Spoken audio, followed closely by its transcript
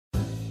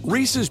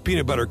Reese's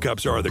peanut butter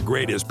cups are the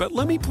greatest, but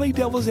let me play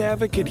devil's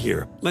advocate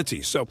here. Let's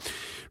see. So,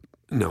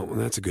 no,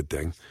 that's a good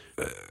thing.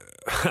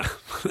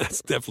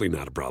 That's definitely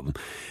not a problem.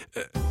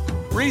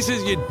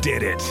 Reese's, you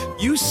did it.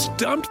 You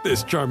stumped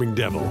this charming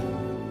devil.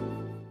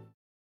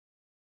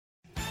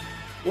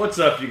 What's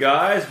up, you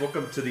guys?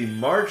 Welcome to the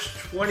March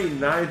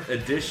 29th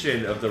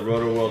edition of the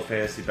Roto World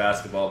Fantasy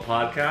Basketball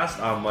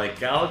Podcast. I'm Mike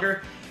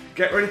Gallagher.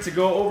 Get ready to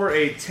go over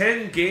a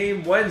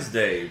 10-game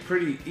Wednesday.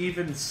 Pretty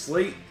even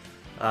slate.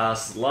 A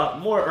lot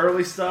more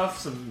early stuff.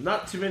 Some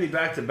not too many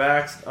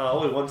back-to-backs.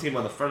 Only one team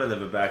on the front end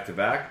of a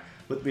back-to-back.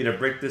 With me to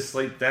break this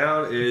slate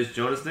down is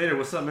Jonas Nader.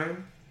 What's up,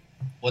 man?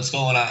 What's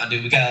going on,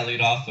 dude? We got to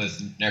lead off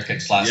with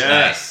Nurkic last night.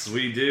 Yes,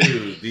 we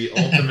do. The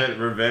ultimate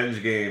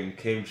revenge game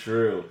came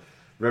true.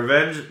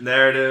 Revenge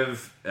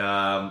narrative.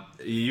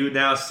 You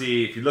now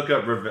see, if you look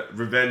up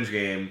revenge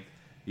game,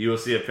 you will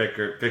see a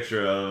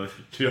picture of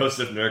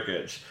Joseph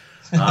Nurkic.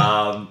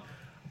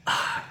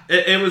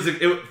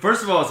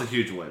 First of all, it's a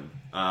huge win.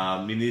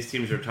 I mean, these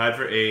teams are tied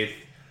for 8th.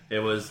 It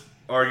was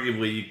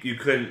arguably, you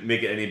couldn't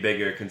make it any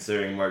bigger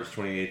considering March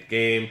 28th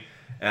game.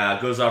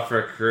 Goes off for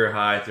a career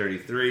high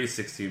 33,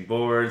 16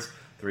 boards,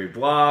 3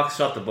 blocks,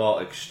 shot the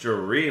ball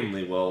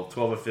extremely well,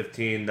 12 of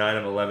 15, 9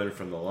 of 11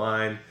 from the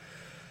line.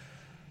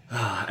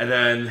 And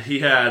then he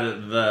had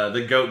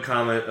the GOAT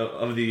comment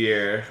of the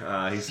year.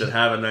 He said,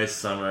 "Have a nice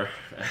summer."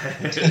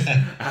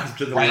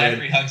 After the right win.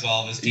 after he hugs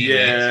all of his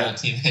teammates, old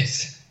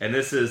teammates. And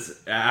this is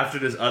after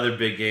this other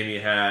big game he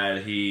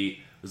had.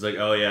 He was like,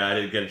 "Oh yeah, I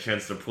didn't get a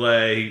chance to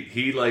play."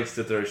 He likes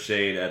to throw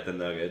shade at the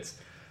Nuggets.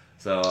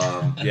 So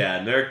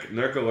yeah,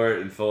 Nurk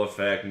alert in full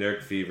effect.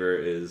 Nurk fever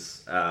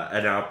is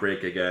an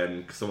outbreak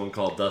again. Someone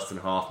called Dustin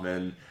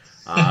Hoffman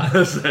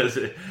says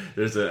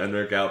there's a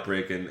Nurk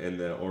outbreak in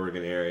the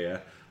Oregon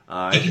area.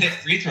 He can hit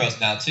free throws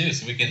now too,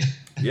 so we can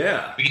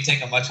take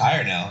him much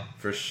higher now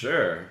for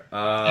sure.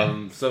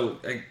 So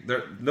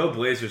no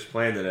Blazers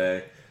playing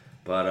today,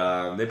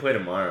 but they play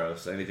tomorrow.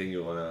 So anything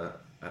you want to,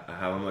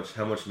 how much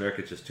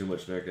Nurkic is too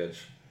much Nurkic?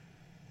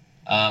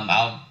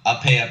 I'll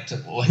pay up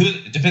to. Well,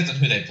 it depends on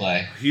who they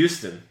play.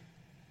 Houston.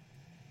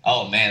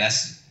 Oh man,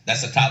 that's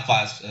the top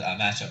 5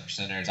 matchup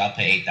percenters. I'll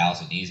pay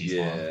 8,000 easy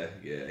for him.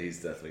 Yeah,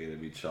 he's definitely gonna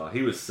be chalk.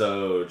 He was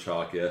so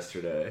chalk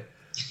yesterday.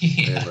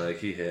 Yeah. And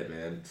he hit,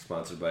 man.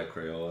 Sponsored by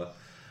Crayola.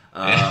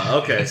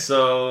 Okay,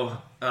 so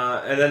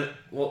and then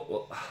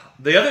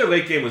the other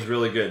late game was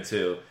really good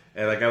too.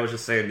 And I was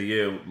just saying to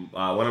you,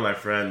 one of my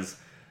friends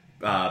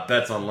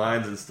bets on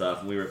lines and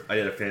stuff. I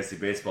did a fantasy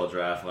baseball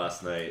draft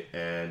last night,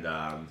 and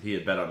he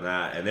had bet on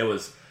that, and it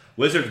was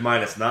Wizards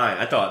 -9.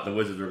 I thought the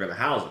Wizards were going to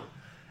house him,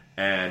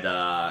 and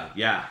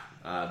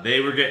they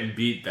were getting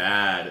beat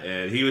bad,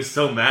 and he was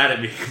so mad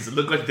at me because it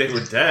looked like they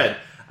were dead.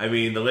 I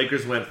mean, the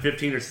Lakers went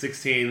 15 or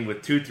 16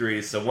 with 2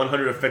 threes, so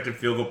 100 effective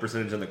field goal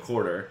percentage in the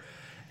quarter.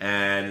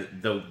 And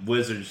the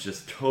Wizards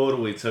just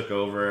totally took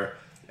over,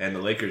 and the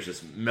Lakers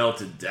just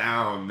melted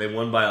down. They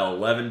won by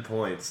 11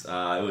 points. It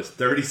was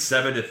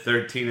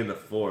 37-13 in the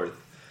fourth.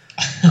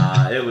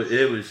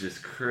 It was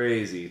just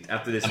crazy.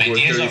 After this,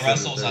 D'Angelo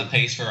Russell's on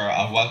pace for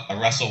a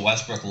Russell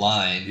Westbrook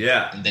line.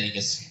 Yeah. And then he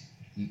just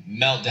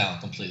melt down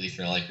completely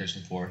for the Lakers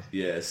in fourth.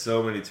 Yeah,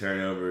 so many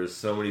turnovers,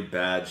 so many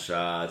bad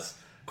shots.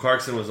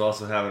 Clarkson was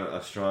also having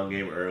a strong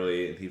game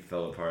early, and he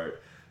fell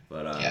apart.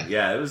 But,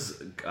 it was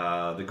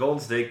the Golden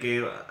State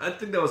game. I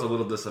think that was a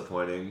little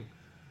disappointing.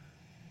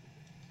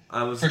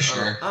 For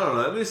sure. I don't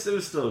know. At least it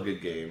was still a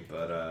good game,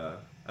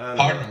 but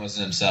Harden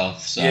wasn't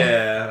himself. So.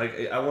 Yeah,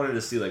 I wanted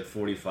to see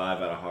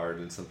 45 out of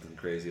Harden, something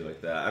crazy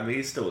like that. I mean,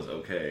 he still was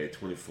okay,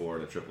 24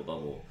 and a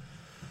triple-double.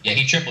 Yeah,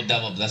 he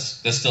triple-doubled,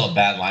 but that's still a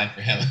bad line for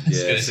him.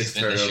 Yeah, 6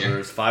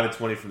 turnovers, 5 of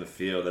 20 from the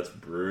field. That's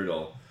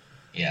brutal.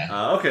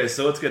 Yeah. Okay,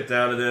 so let's get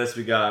down to this.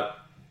 We got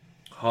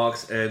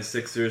Hawks and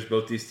Sixers.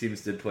 Both these teams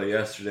did play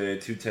yesterday.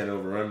 210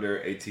 over-under.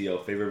 ATL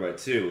favored by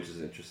 2, which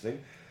is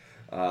interesting.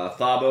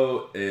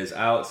 Thabo is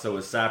out, so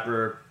is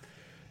Sapper.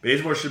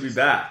 Bazemore should be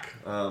back.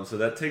 So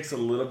that takes a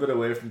little bit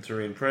away from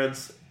Taurean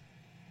Prince.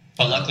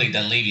 But luckily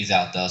Dunleavy's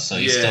out, though, so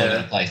he's still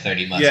going to play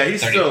 30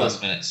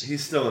 plus minutes.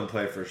 He's still in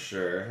play for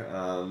sure.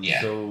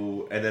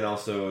 So, and then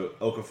also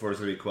Okafor is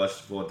going to be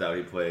questionable. Doubt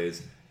he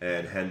plays.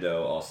 And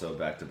Hendo also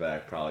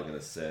back-to-back, probably going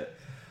to sit.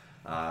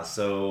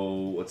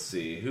 So let's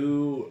see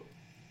who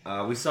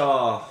we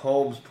saw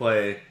Holmes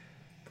play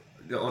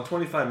on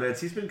 25 minutes.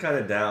 He's been kind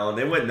of down.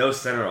 They went no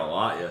center a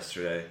lot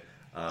yesterday.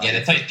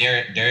 They played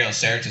Dario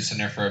Saric in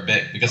center for a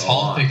bit because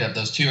Holmes picked up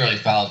those 2 early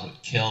fouls,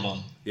 which killed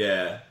him.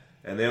 Yeah,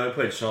 and they only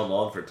played Sean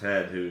Long for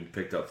 10, who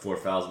picked up 4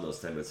 fouls in those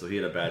 10 minutes, so he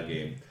had a bad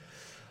game.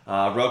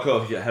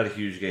 Rocco had a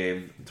huge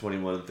game,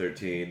 21 and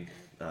 13.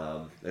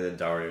 And then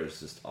Dario is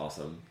just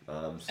awesome.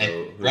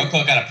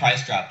 Rocco got a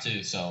price drop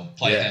too, so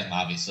play him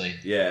obviously.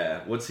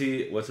 Yeah, what's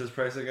his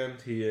price again?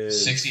 He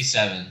is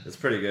 67. It's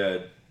pretty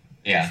good.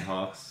 Yeah,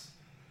 Hawks.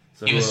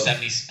 So he was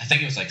 70. I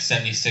think it was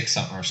 76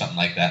 something or something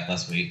like that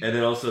last week. And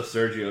then also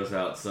Sergio's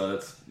out, so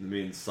that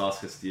means Sauce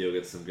Castillo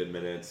gets some good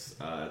minutes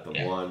at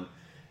the 1.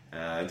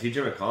 And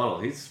TJ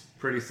McConnell, he's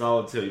pretty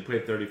solid too. He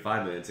played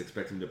 35 minutes.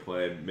 Expect him to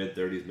play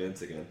mid-30s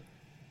minutes again.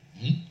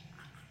 Mm-hmm.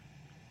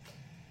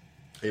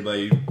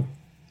 Anybody you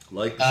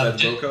like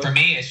besides Boko? For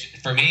me,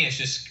 it's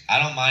just I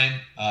don't mind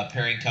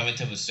pairing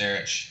Covington with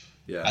Saric.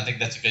 Yeah. I think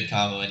that's a good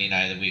combo any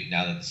night of the week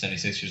now that the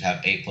 76ers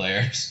have 8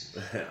 players.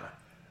 Yeah.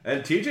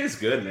 And TJ's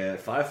good, man.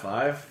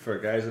 5'5" for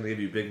a guy who's going to give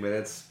you big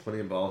minutes, plenty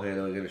of ball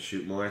handling, going to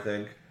shoot more, I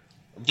think.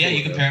 Yeah,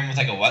 you can pair him with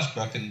like a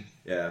Westbrook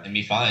and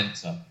be fine.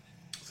 So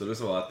there's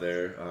a lot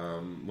there.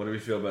 What do we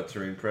feel about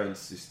Taurean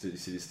Prince?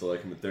 You still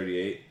like him at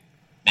 38?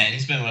 Man,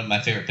 he's been one of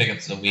my favorite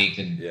pickups of the week,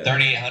 and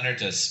 3,800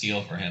 to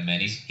steal for him, man.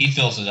 He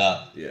fills it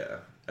up. Yeah.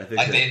 I think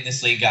like in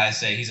this league guys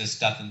say, he's a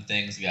stuffing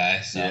things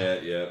guy. So.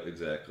 Yeah,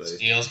 exactly.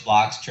 Steals,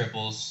 blocks,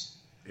 triples.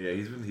 Yeah,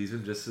 he's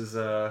been just as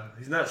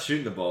he's not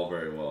shooting the ball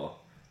very well,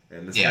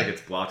 and this guy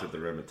gets blocked at the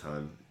rim a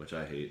ton, which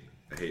I hate.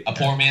 A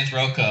poor man's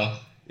Rocco.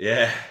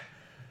 Yeah,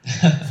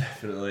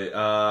 definitely.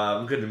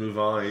 I'm good to move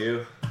on. Are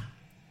you?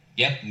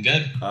 Yep, I'm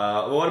good.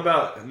 Well, what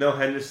about No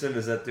Henderson?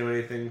 Does that do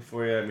anything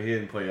for you? I mean, he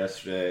didn't play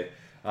yesterday.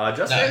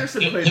 Justin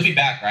Anderson played. He'll be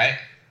back, right?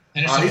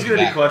 He's going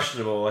to be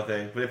questionable, I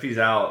think. But if he's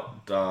out,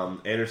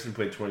 Anderson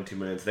played 22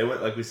 minutes. They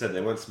went, like we said,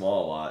 they went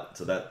small a lot,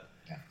 so that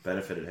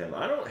benefited him.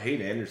 I don't hate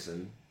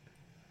Anderson.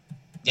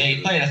 Yeah,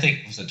 he played, I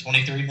think, was it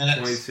 23 minutes?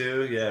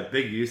 22, yeah.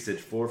 Big usage,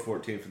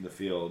 4-14 from the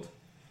field.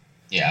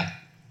 Yeah.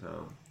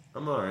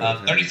 I'm all right.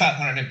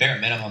 3,500 at bare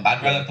minimum.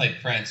 I'd rather play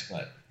Prince,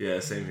 but... Yeah,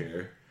 same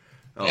here.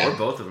 Or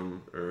both of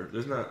them. Or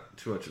there's not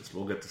too much.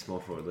 We'll get to small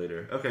forward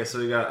later. Okay, so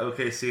we got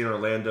OKC and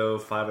Orlando,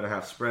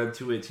 5.5 spread,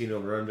 218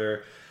 over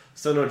under.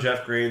 Still no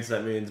Jeff Green, so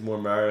that means more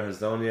Mario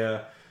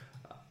Hezonja.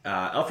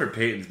 Elfrid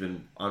Payton's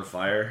been on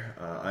fire.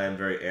 I am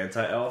very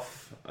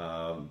anti-Elf,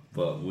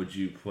 but would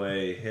you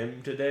play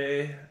him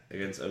today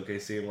against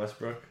OKC and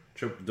Westbrook?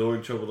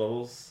 Doing triple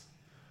doubles?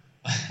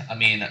 I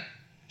mean,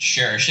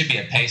 sure. It should be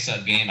a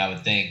pace-up game, I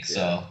would think. Yeah.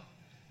 So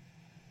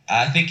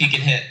I think he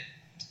can hit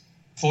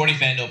 40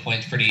 FanDuel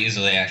points pretty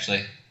easily,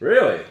 actually.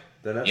 Really?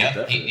 Then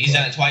that's he's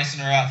done it twice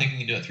in a row. I think he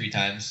can do it 3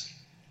 times.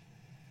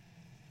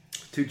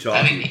 Too chalky.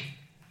 I mean,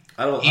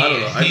 I don't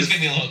know. He's gonna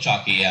be a little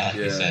chalky, like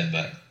you said,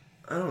 but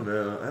I don't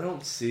know. I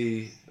don't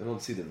see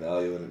the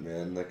value in it,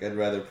 man. Like I'd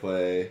rather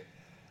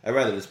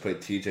just play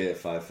TJ at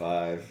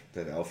 5'5"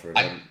 than Elfrid.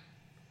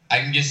 I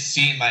can just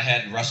see in my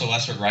head Russell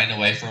Westbrook running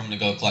away from him to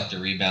go collect a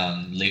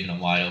rebound and leaving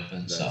him wide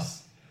open.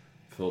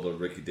 Pulled a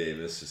Ricky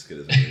Davis, just get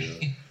his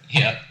own.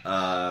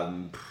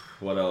 Yep.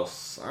 What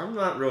else? I'm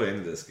not really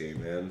into this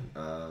game, man.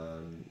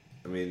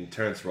 I mean,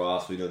 Terrence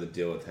Ross, we know the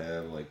deal with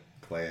him, like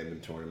playing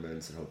in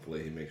tournaments, and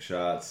hopefully he makes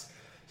shots.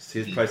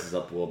 His price is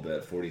up a little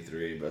bit,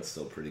 43, but it's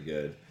still pretty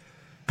good.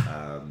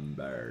 I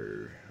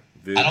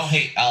don't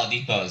hate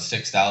Oladipo at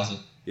 6,000.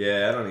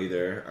 Yeah, I don't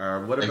either.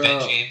 What Revenge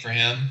about game for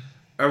him?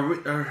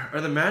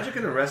 Are the Magic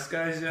gonna rest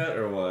guys yet,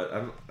 or what?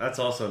 That's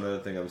also another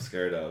thing I'm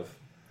scared of.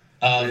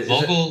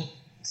 Vogel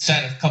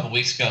said a couple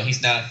weeks ago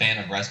he's not a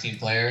fan of resting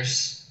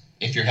players.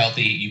 If you're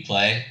healthy, you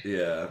play.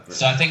 Yeah.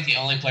 So I think the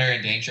only player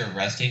in danger of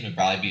resting would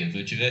probably be a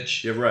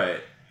Vucevic. You're right.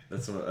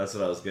 That's what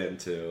I was getting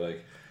to.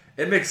 Like,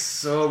 it makes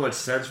so much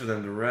sense for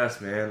them to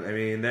rest, man. I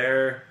mean,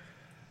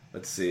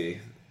 let's see,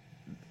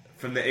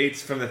 from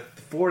the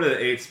 4 to the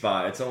 8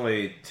 spot, it's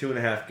only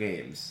 2.5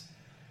 games.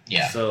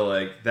 Yeah. So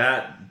like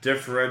that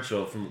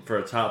differential for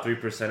a top 3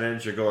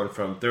 percentage, you're going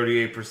from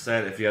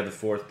 38% if you have the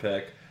 4th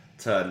pick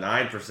to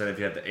 9% if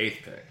you have the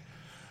 8th pick.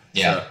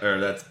 Yeah. So, or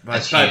that's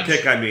by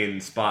pick I mean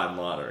spot and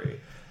lottery.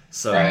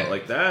 So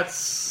like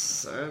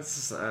that's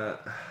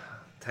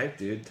tank,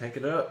 dude, tank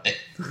it up.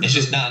 It's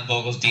just not in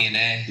Vogel's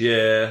DNA.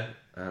 Yeah.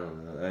 I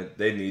don't know.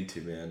 They need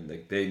to, man.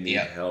 Like they need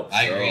help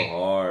I agree.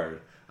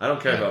 hard. I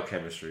don't care about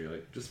chemistry.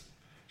 Like just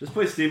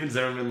play Steven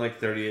Zimmerman like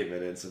 38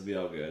 minutes. It'll be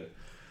all good.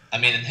 I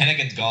mean, and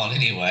Hennigan's gone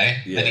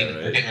anyway. Yeah,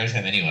 We're getting rid of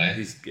him anyway.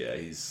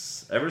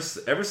 He's ever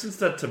since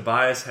that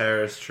Tobias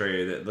Harris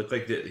trade. It looked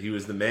like he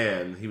was the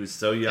man. He was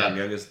so young,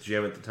 youngest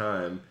GM at the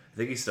time. I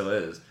think he still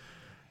is.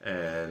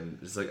 And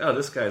it's like, oh,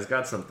 this guy's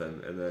got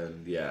something. And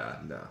then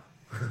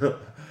no.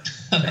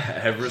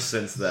 Ever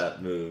since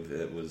that move,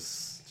 it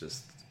was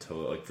just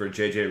total, like for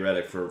JJ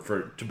Redick,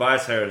 for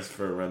Tobias Harris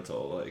for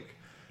rental, like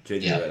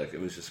JJ Redick,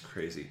 it was just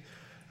crazy.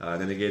 And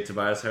then they gave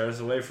Tobias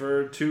Harris away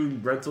for 2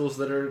 rentals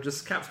that are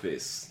just cap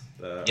space.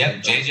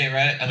 JJ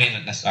Redick. I mean,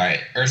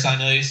 Ersan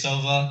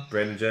Ilyasova,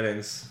 Brandon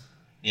Jennings.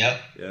 Yep,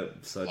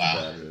 such a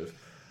bad move.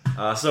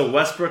 So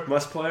Westbrook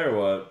must play or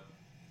what?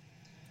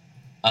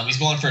 He's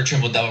going for a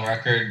triple-double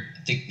record.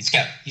 I think he's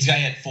got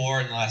hit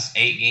 4 in the last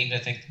 8 games. I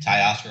think to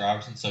tie Oscar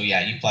Robertson. So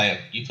yeah, you play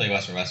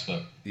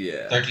Westbrook.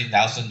 Yeah,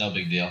 13,000, no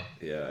big deal.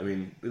 Yeah, I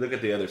mean, we look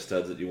at the other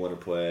studs that you want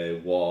to play.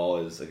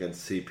 Wall is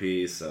against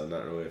CP, so I'm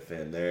not really a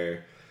fan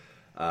there.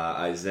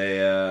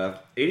 Isaiah,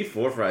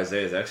 84 for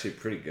Isaiah is actually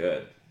pretty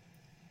good.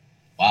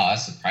 Wow,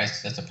 that's a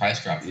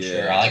price drop for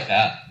sure. I like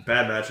that.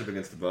 Bad matchup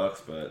against the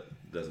Bucks, but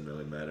it doesn't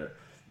really matter.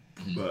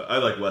 Mm-hmm. But I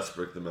like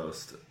Westbrook the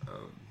most,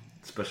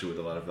 especially with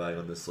a lot of value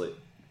on this slate.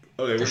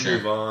 Okay, we'll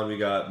move on. We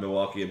got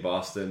Milwaukee and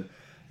Boston,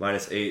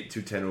 -8,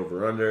 210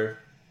 over under.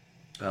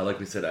 Like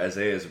we said,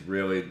 Isaiah is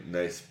really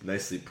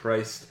nicely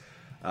priced.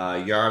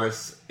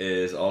 Giannis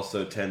is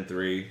also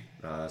 10-3,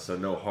 so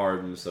no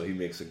Harden, so he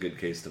makes a good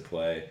case to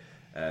play.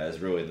 as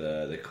really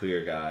the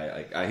clear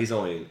guy. Like he's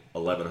only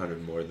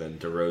 1,100 more than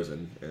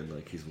DeRozan, and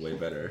like he's way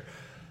better.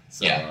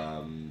 So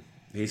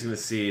he's going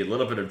to see a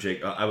little bit of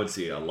Jake. I would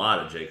see a lot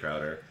of Jay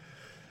Crowder,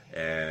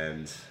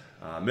 and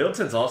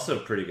Middleton's also a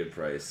pretty good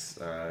price.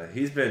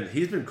 He's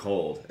been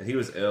cold, and he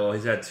was ill.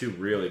 He's had 2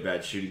 really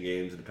bad shooting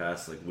games in the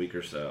past like week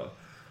or so,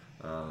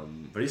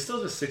 but he's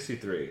still just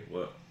 63.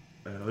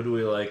 Who do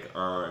we like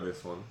on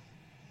this one?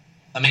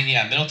 I mean,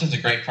 yeah, Middleton's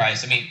a great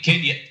price. I mean,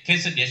 Kid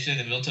said yesterday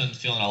that Middleton's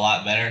feeling a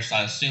lot better, so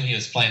I assume he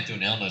was playing through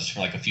an illness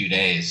for like a few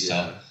days. Yeah.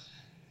 So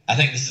I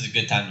think this is a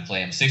good time to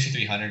play him.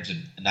 6,300 is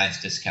a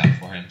nice discount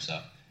for him. So,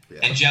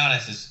 and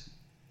Giannis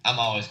I'm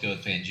always good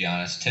with playing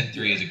Giannis.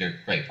 10-3 is a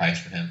great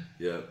price for him.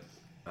 Yep.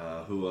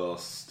 Who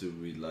else do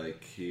we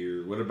like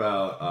here? What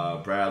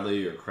about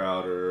Bradley or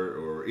Crowder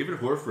or even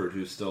Horford,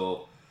 who's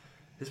still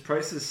his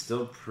price is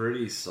still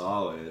pretty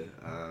solid.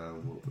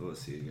 What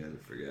was he again?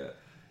 I forget.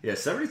 Yeah,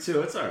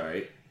 72. It's all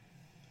right.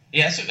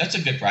 Yeah, that's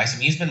a good price. I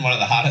mean, he's been one of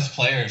the hottest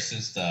players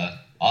since the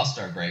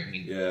All-Star break. I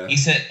mean,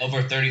 he's hit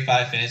over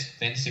 35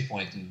 fantasy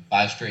points in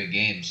 5 straight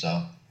games,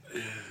 so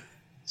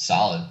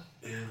solid.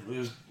 Yeah,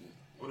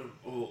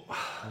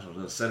 I don't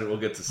know. Center. We'll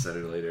get to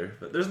center later,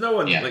 but there's no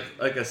one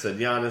like I said.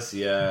 Giannis,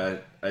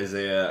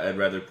 Isaiah. I'd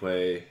rather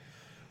play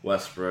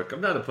Westbrook.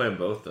 I'm not to play them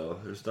both though.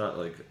 There's not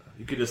like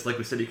you could just like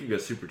we said you can go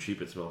super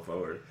cheap at small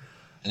forward.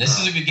 And this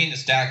is a good game to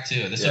stack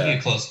too. This would be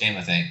a close game,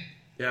 I think.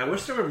 Yeah, I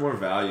wish there were more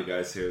value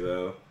guys here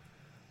though.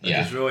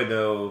 There's really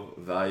no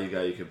value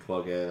guy you can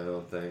plug in. I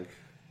don't think.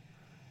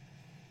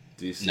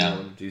 Do you see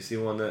one? Do you see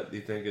one that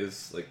you think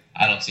is like?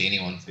 I don't see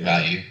anyone for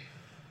value.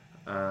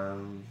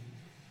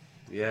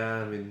 Yeah,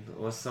 I mean,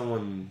 unless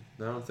someone...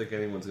 I don't think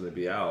anyone's going to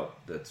be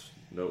out that's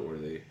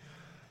noteworthy.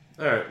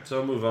 All right, so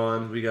we'll move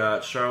on. We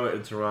got Charlotte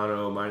and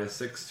Toronto,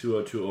 -6,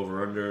 202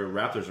 over-under.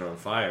 Raptors are on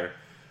fire.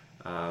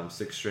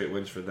 6 straight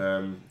wins for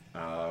them.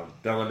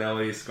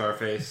 Bellinelli,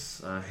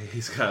 Scarface,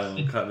 he's got a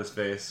little cut in his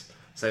face.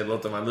 Say hello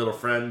to my little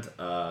friend.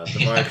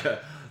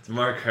 DeMarc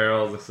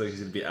Harrell looks like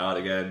he's going to be out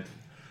again.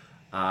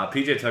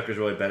 PJ Tucker's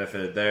really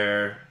benefited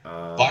there.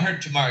 Well, I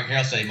heard DeMarc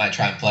Harrell say he might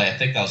try and play. I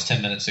think that was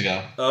 10 minutes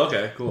ago. Oh,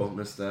 okay, cool.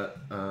 Missed that.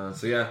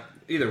 So yeah,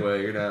 either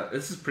way, you're not.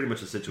 This is pretty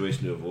much a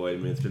situation to avoid.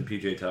 I mean, it's been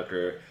PJ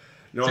Tucker.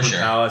 Norman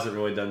Powell hasn't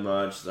really done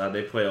much.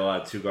 They play a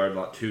lot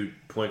of 2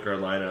 point guard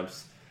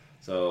lineups.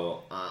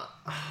 So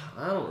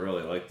I don't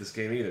really like this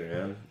game either,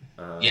 man.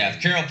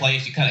 If Carroll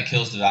plays, he kind of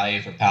kills the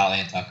value for Powell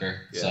and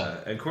Tucker. Yeah,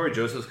 so. And Corey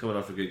Joseph's coming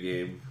off a good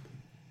game.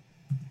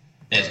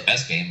 His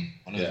best game.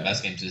 One of the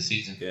best games of the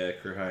season. Yeah,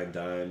 career high in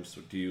dimes.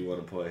 Do you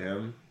want to play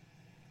him?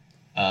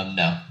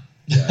 No.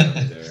 Yeah, I don't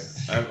either.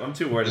 I'm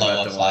too worried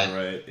about DeLon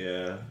Wright.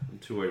 Yeah, I'm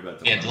too worried about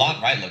DeLon. Yeah,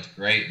 DeLon Wright looked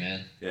great,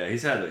 man. Yeah,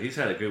 he's had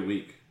a good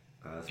week,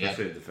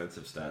 especially in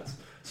defensive stats.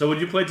 So would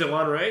you play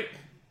DeLon Wright?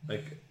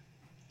 Like,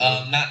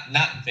 not in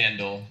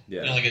FanDuel.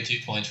 Yeah. You only get 2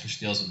 points for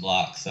steals and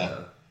blocks.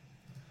 So.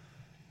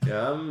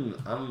 Yeah,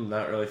 I'm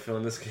not really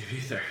feeling this game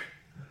either.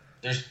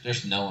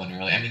 There's no one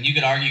really. I mean, you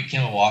could argue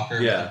Kemba Walker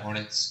with the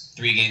Hornets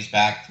 3 games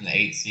back from the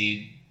 8th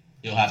seed.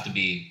 He'll have to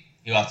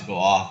go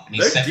off. I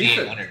mean,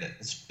 7,800.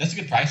 That's a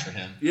good price for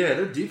him. Yeah,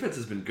 their defense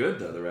has been good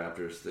though. The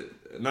Raptors,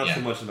 not so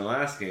much in the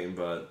last game,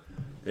 but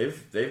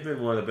they've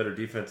been one of the better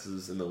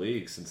defenses in the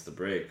league since the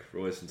break.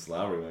 Really, since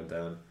Lowry went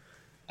down.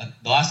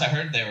 The last I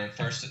heard, they were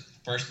first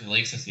in the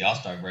league since the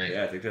All-Star break.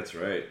 Yeah, I think that's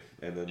right.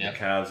 And then the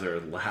Cavs are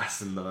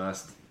last in the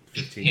last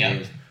 15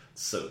 games.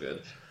 It's so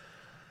good.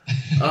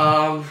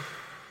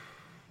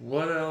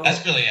 What else?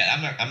 That's really it.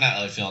 I'm not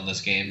really feeling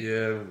this game.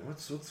 Yeah,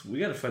 we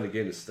got to find a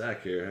game to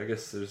stack here. I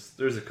guess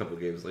there's a couple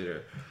games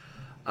later.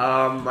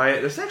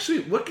 There's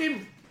actually what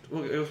game?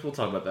 We'll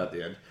talk about that at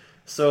the end.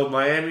 So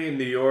Miami and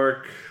New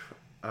York.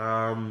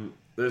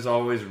 There's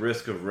always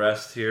risk of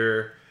rest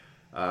here.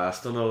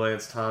 Still no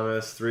Lance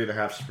Thomas.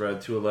 3.5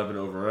 spread. 211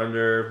 over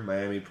under.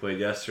 Miami played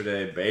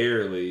yesterday.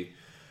 Barely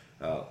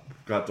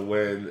got the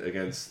win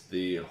against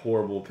the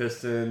horrible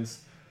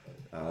Pistons.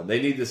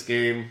 They need this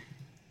game.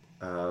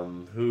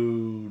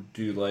 Who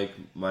do you like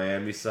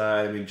Miami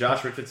side? I mean,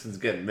 Josh Richardson's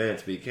getting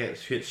minutes, but he can't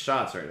hit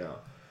shots right now.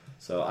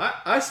 So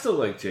I still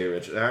like Jay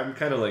Rich. I'm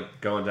kind of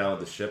like going down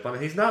with the ship on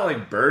it. He's not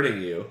like birding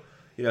you.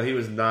 You know, he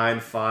was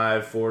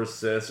 9-5, 4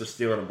 assists, or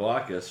stealing a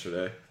block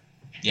yesterday.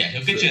 Yeah,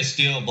 he'll get you a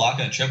steal, a block,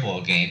 and a triple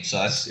a game.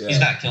 So he's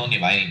not killing you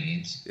by any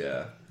means.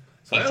 Yeah.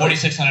 So but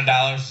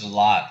 $4,600 is a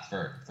lot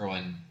for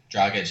when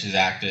Dragic is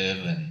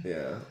active and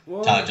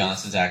Todd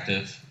Johnson's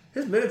active.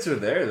 His minutes are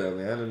there, though,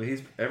 man. I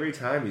mean, every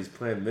time he's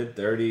playing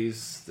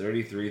mid-30s,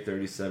 33,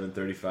 37,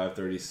 35,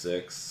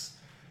 36.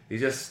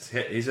 He's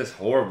just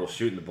horrible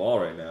shooting the ball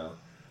right now.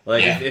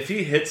 Like, if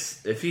he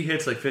hits like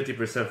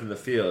 50% from the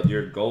field,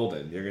 you're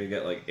golden. You're going to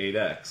get, like,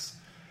 8x.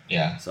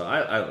 Yeah. So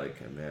I like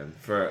him, man.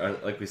 For,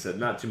 like we said,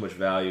 not too much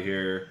value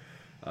here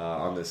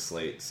on this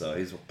slate. So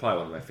he's probably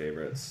one of my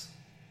favorites.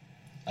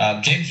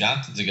 James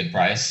Johnson's a good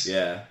price.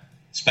 Yeah.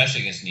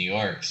 Especially against New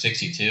York,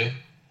 62.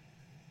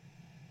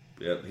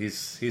 Yep,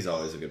 he's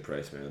always a good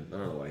price, man. I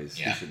don't know why he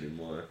should be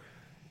more.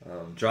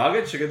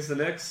 Dragic against the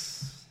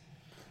Knicks.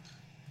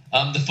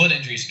 The foot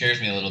injury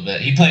scares me a little bit.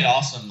 He played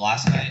awesome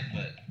last night,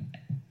 but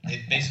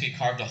they basically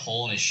carved a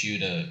hole in his shoe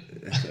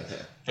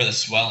for the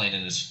swelling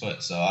in his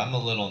foot. So I'm a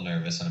little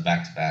nervous on a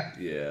back-to-back.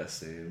 Yeah,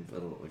 same. I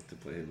don't like to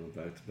play him on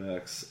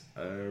back-to-backs.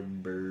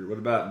 What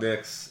about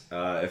Knicks?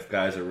 If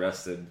guys are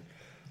rested,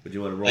 would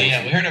you want to roll? We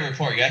heard a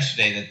report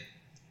yesterday that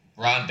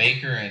Ron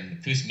Baker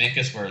and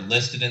Kuzminkas were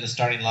listed in the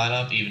starting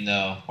lineup, even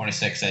though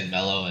Hornacek said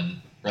Melo and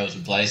Rose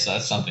would play. So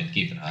that's something to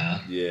keep an eye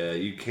on. Yeah,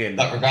 you can't.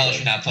 But regardless,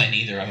 you're not playing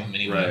either of them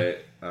anyway.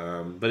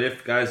 Right. But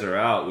if guys are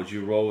out, would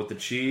you roll with the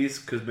cheese,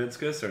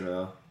 Kuzminskas, or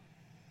no?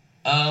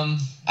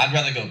 I'd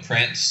rather go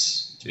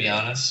Prince, to be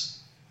honest.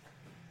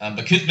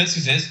 But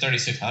Kuzminskas is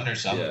 3,600,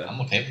 so I'm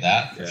okay with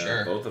that for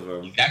sure. Both of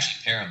them. You can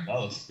actually pair them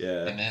both.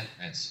 Yeah. Him and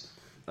Prince.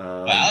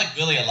 But I like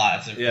Willie a lot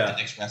if the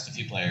Knicks rest a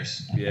few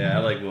players. Yeah,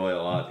 I like Willie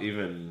a lot.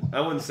 Even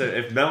I wouldn't say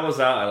if Melo's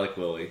out, I like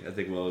Willie. I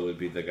think Willie would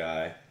be the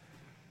guy.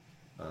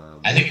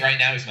 I think right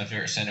now he's my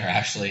favorite center,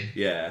 actually.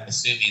 Yeah.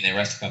 Assuming they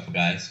rest a couple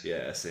guys.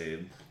 Yeah,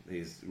 same.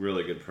 He's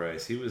really good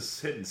price. He was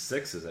hitting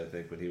sixes, I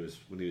think, when he was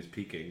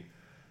peaking,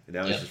 and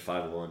now he's just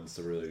 5-1. It's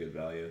a really good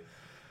value.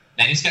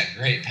 Man, he's got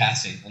great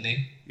passing, doesn't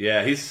he?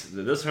 Yeah,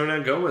 those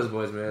Hernan Gomez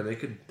boys, man.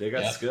 They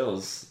got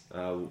skills.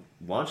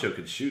 Wancho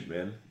could shoot,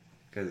 man.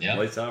 Because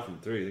lights out from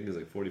three. I think it's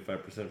like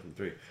 45% from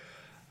three.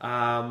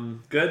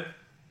 Good.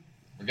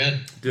 We're good.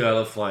 Dude, I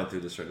love flying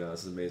through this right now.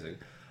 This is amazing.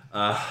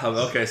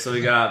 Okay, so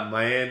we got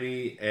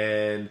Miami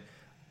and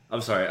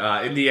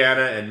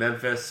Indiana and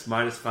Memphis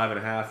minus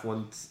 5.5,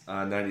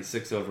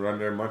 196 over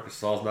under. Marcus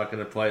Gasol's not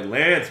going to play.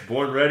 Lance,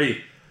 Born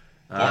Ready.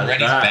 Born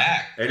Ready's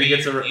back. And he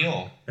gets a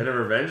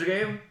revenge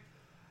game.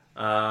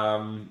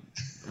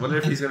 Wonder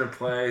if he's going to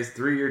play his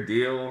 3-year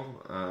deal.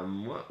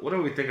 What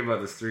do we think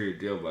about this 3-year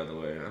deal, by the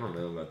way? I don't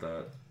know about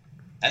that.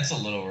 That's a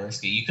little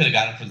risky. You could have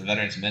got him for the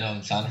veterans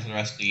minimum, signed him for the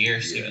rest of the year,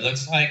 see what it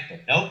looks like,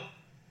 but nope.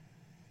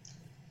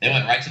 They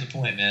went right to the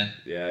point, man.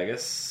 Yeah, I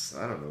guess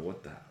I don't know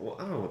what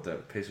the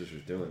Pacers are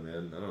doing,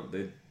 man.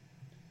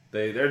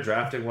 They're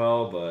drafting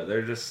well, but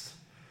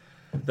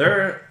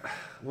they're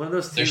one of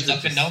those teams. They're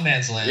stuck in no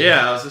man's land.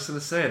 Yeah, I was just gonna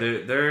say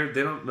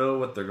they don't know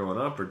what they're going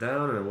up or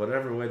down or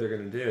whatever way they're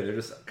gonna do. They're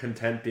just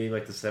content being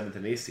like the 7th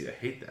and 8th seed. I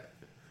hate that.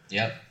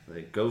 Yep.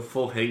 Like go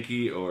full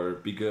hanky or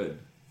be good.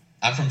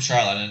 I'm from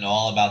Charlotte. I know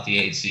all about the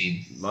 8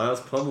 seed.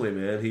 Miles Plumlee,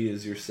 man, he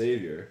is your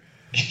savior.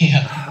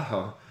 Yeah.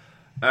 Oh.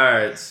 All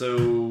right, so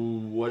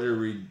what are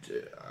we?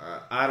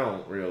 I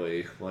don't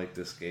really like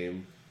this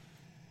game.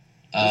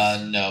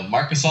 No,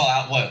 Marcus Gasol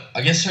out. What?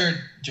 I guess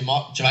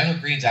Jermichael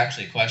Green's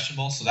actually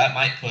questionable, so that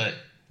might put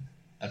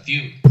a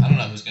few. I don't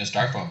know who's going to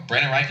start for him.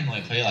 Brandon Wright can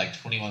only play like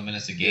 21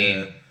 minutes a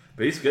game. Yeah,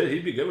 but he's good.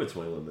 He'd be good with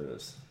 21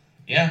 minutes.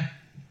 Yeah.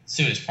 Let's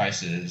see what his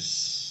price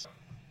is.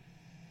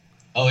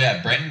 Oh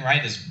yeah, Brandon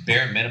Wright is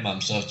bare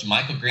minimum. So if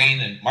Jermichael Green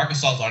and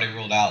Marcus Gasol's already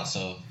ruled out,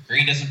 so if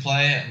Green doesn't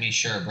play, I mean,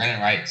 sure,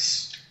 Brandon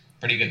Wright's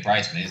pretty good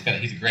price, man.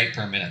 He's a great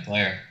per minute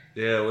player.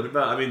 Yeah, what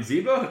about? I mean,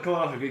 Zebo coming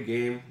off a good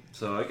game,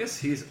 so I guess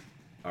he's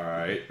all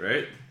right,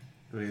 right?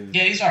 I mean,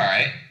 yeah, he's all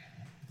right.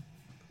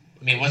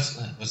 I mean, what's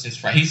his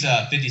price? He's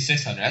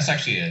 5,600. That's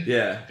actually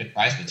a good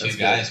price with two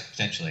guys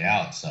potentially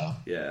out. So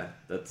yeah,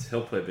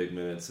 he'll play big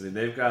minutes. I mean,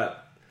 they've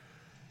got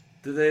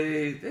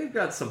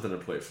something to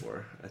play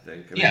for. I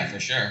think. I mean, for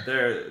sure.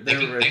 They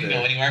can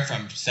go anywhere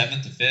from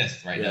 7th to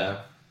 5th right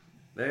now.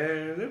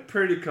 They're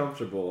pretty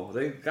comfortable.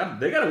 They got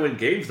to win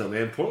games though,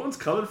 man. Portland's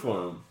coming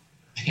for them.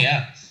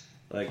 Yeah.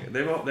 Like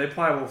they probably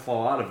won't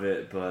fall out of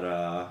it, but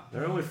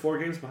they're only 4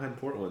 games behind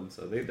Portland,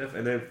 so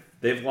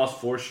they've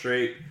lost 4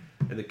 straight,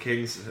 and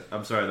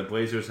the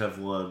Blazers have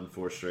won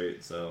 4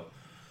 straight, so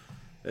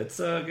it's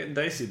getting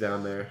dicey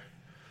down there.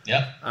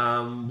 Yep.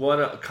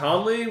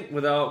 Conley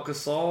without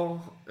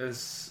Gasol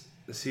is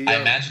he?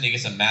 I imagine he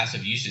gets a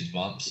massive usage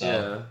bump.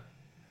 So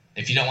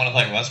if you don't want to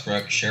play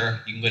Westbrook, sure,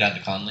 you can go down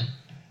to Conley.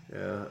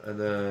 Yeah, and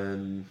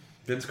then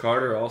Vince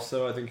Carter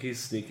also. I think he's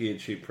sneaky at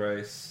cheap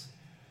price.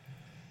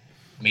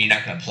 I mean, you're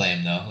not going to play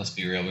him though. Let's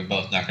be real. We're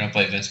both not going to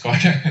play Vince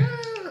Carter.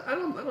 I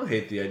don't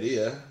hate the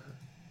idea.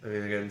 I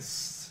mean,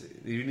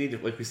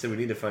 like we said, we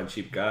need to find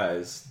cheap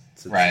guys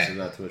since there's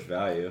not too much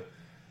value.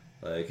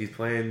 Like he's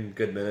playing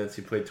good minutes.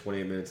 He played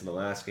 28 minutes in the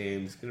last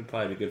game. He's going to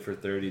probably be good for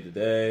 30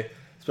 today.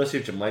 Especially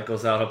if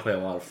Jermichael's out, he'll play a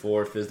lot of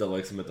 4. Fizdale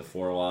likes him at the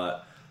 4 a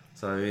lot.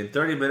 So I mean,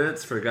 30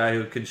 minutes for a guy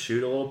who can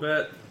shoot a little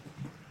bit.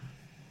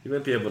 He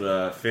might be able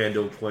to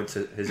FanDuel points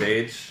at his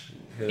age.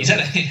 He's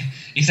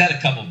had a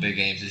couple big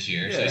games this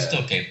year, so he's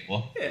still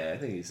capable. Yeah, I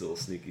think he's a little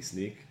sneak.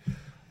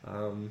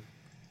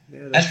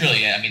 That's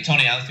really it. I mean,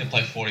 Tony Allen's going to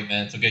play 40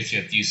 minutes. He'll get you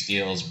a few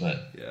steals,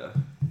 but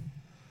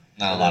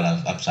not a lot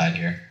of upside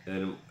here.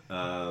 And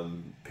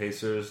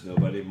Pacers,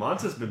 nobody.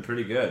 Monta's been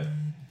pretty good.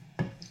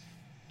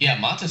 Yeah,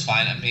 Monta's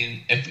fine. I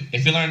mean,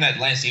 if you learn that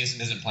Lance Stevenson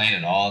isn't playing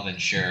at all, then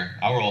sure.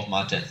 I'll roll with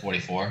Monta at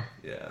 44.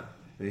 Yeah.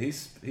 I mean,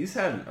 he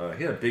had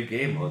a big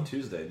game on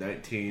Tuesday.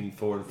 19,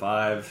 4 and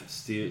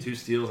 5, 2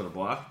 steals and a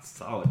block. It's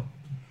solid.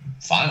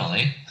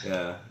 Finally.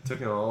 Yeah, took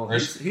him all.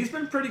 He's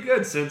been pretty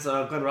good since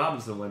Glenn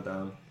Robinson went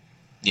down.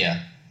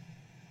 Yeah.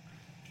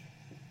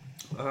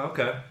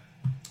 Okay.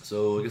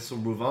 So I guess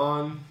we'll move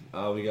on.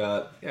 We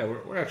got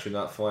we're actually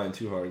not flying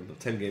too hard.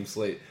 10-game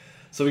slate.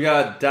 So we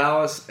got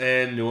Dallas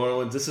and New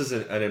Orleans. This is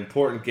an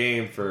important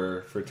game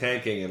for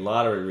tanking and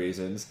lottery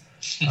reasons.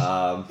 The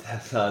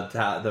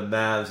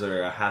Mavs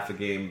are a half a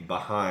game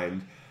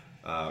behind,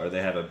 or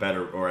they have a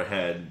better or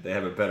ahead. They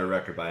have a better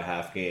record by a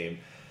half game.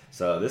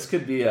 So this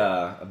could be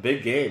a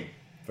big game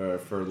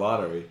for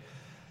lottery.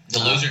 The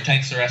loser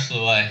tanks the rest of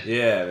the way.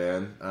 Yeah,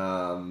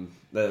 man.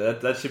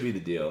 That should be the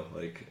deal.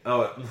 Like,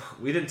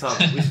 we didn't talk.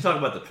 We should talk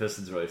about the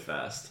Pistons really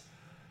fast.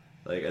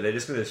 Like, are they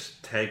just going to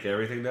tank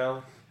everything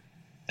now?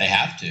 They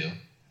have to.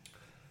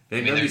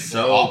 They're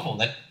so awful.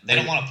 They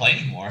don't want to play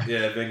anymore.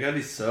 Yeah, Van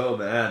Gundy's so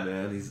mad,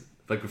 man. He's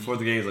like, before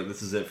the game, he's like,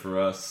 "This is it for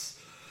us."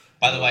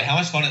 By the way, how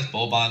much fun is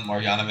Boban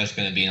Marjanovic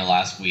going to be in the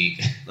last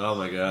week? Oh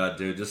my god,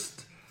 dude!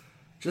 Just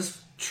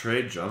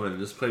trade Drummond.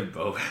 Just play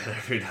Boban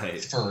every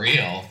night. For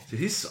real.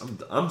 Dude,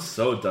 I'm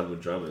so done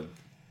with Drummond.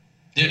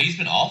 Dude, he's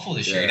been awful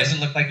this year. He doesn't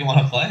look like he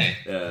want to play.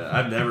 Yeah,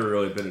 I've never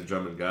really been a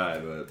Drummond guy,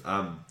 but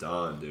I'm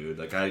done, dude.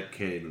 Like, I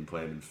can't even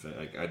play him in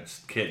like, I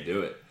just can't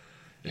do it.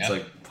 It's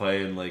like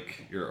playing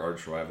like your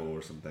arch rival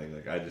or something.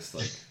 Like, I just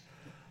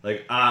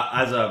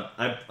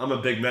I'm a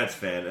big Mets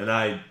fan, and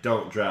I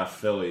don't draft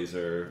Phillies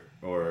or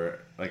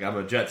like, I'm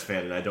a Jets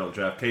fan, and I don't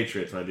draft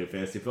Patriots when I do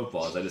fantasy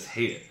football. I just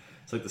hate it.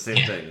 It's like the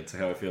same thing. It's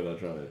how I feel about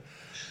Drummond.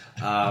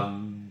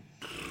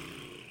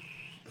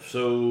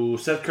 So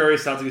Seth Curry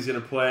sounds like he's going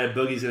to play.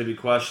 Boogie's going to be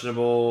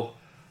questionable.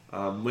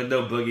 With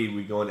no Boogie,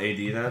 we going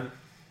AD then?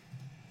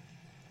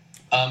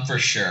 For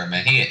sure,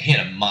 man. He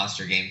had a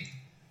monster game.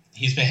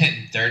 He's been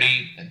hitting 30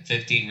 and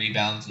 15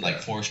 rebounds in like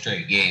 4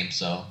 straight games.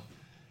 So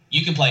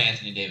you can play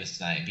Anthony Davis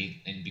tonight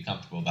and be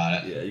comfortable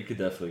about it. Yeah, you could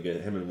definitely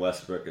get him and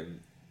Westbrook, and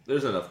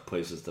there's enough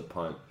places to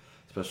punt,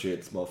 especially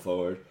at small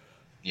forward.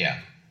 Yeah.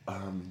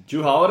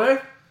 Jrue Holiday,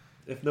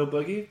 if no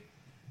Boogie.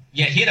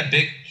 Yeah,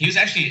 he was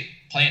actually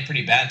playing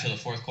pretty bad until the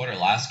fourth quarter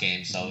last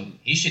game, so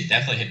he should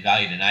definitely hit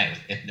value tonight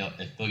if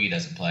Boogie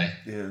doesn't play.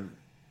 Yeah.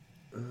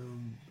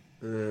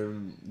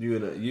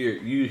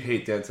 You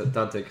hate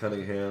Dante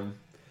Cunningham.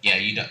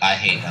 Yeah, I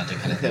hate Dante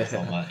Cunningham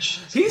so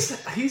much.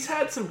 He's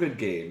had some good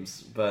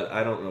games, but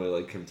I don't really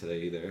like him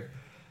today either.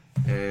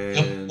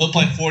 And he'll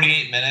play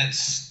 48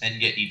 minutes and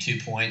get you 2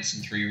 points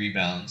and 3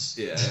 rebounds.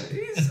 Yeah,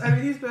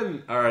 he's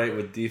been all right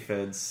with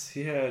defense.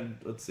 He had,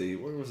 let's see,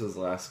 where was his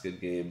last good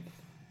game?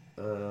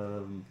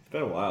 It's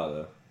been a while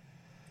though.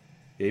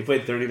 Yeah, he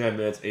played 39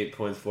 minutes, 8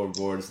 points, 4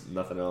 boards,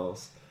 nothing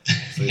else.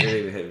 So he didn't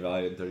even hit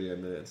value in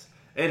 39 minutes.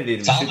 And he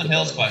didn't Solomon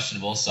Hill's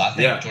questionable, so I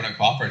think Jordan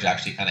Crawford's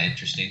actually kind of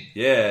interesting.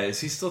 Yeah, is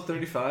he still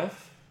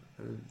 35?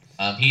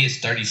 He is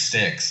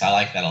 36. I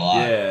like that a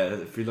lot. Yeah,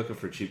 if you're looking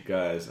for cheap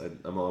guys,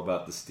 I'm all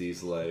about the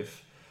Steve's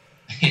life.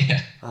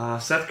 Yeah.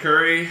 Seth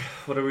Curry,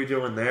 what are we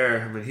doing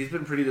there? I mean, he's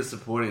been pretty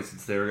disappointing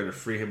since they were going to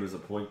free him as a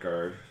point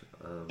guard.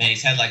 Man,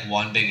 he's had like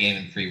 1 big game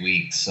in 3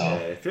 weeks. So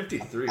yeah,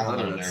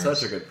 $5,300. That's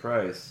such a good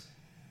price.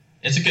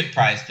 It's a good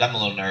price, but I'm a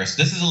little nervous.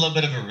 This is a little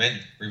bit of a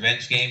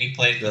revenge game. He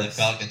played for the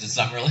Falcons in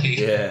Summer League.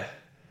 Yeah.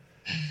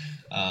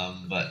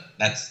 But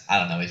I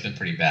don't know. He's been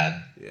pretty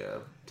bad. Yeah.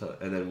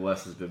 And then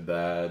Wes has been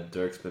bad.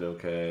 Dirk's been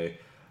okay.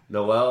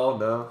 Noel?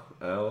 No?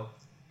 L?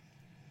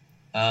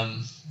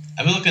 I've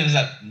been looking this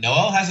up.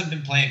 Noel hasn't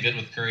been playing good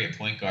with Curry at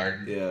point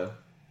guard. Yeah.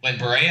 When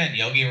Barea and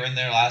Yogi were in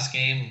there last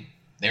game,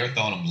 they were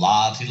throwing him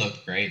lobs. He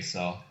looked great,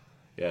 so...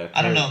 Yeah.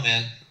 I don't know,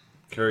 man.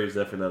 Curry's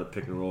definitely not a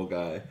pick-and-roll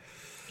guy.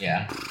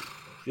 Yeah.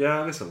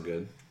 Yeah, I guess I'm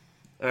good.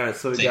 All right,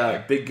 so we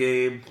got big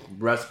game,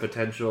 rest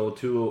potential,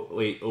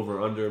 208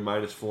 over-under,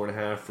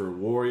 -4.5 for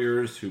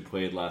Warriors, who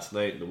played last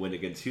night in the win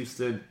against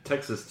Houston.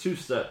 Texas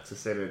 2-step to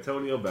San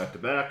Antonio,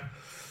 back-to-back.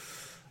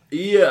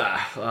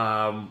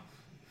 Yeah,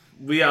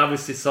 we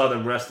obviously saw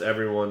them rest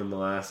everyone in the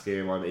last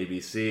game on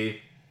ABC.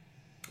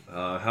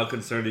 How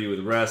concerned are you with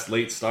rest?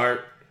 Late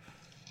start?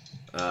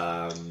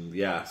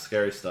 Yeah,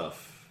 scary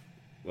stuff.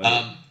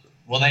 Well,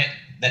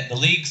 the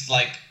league's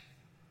like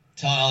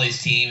telling all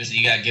these teams that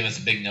you got to give us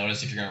a big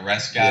notice if you're going to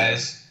rest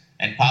guys.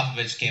 Yeah. And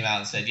Popovich came out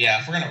and said, yeah,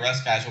 if we're going to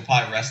rest guys, we'll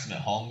probably rest them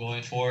at home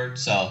going forward.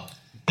 So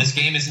this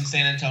game is in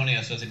San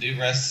Antonio, so if they do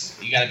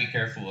rest, you got to be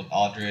careful with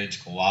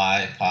Aldridge,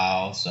 Kawhi,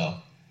 Powell. So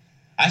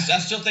I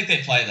still think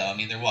they play, though. I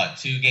mean, they're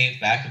 2 games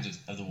back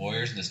of the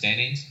Warriors in the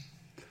standings?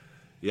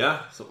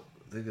 Yeah, so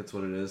I think that's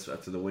what it is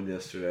after the win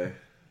yesterday.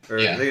 Or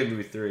I think it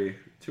would be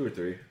 2 or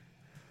 3.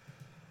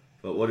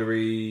 But what are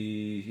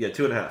we... Yeah,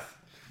 2.5.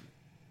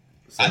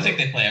 So, I think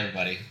they play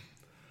everybody.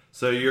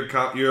 So you're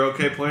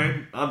okay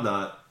playing? I'm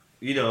not.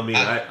 You know me.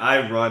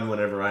 I run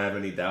whenever I have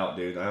any doubt,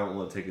 dude. I don't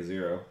want to take a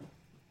 0.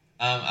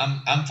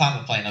 I'm fine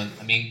with playing.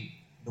 I mean,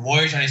 the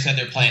Warriors already said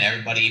they're playing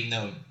everybody, even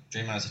though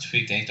Draymond has a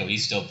tweaked ankle.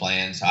 He's still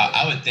playing. So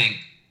I would think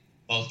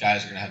both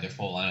guys are going to have their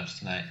full lineups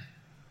tonight.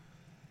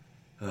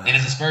 And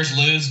if the Spurs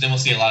lose, then we'll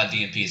see a lot of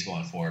DNPs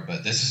going forward.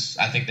 But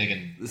I think they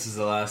can. This is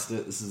the last.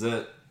 This is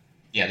it.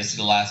 Yeah, this is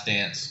the last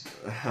dance.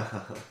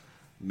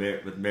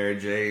 With Mary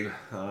Jane.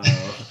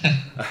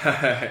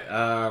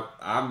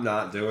 I'm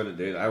not doing it,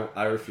 dude.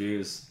 I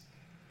refuse.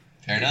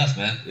 Fair enough,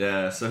 man.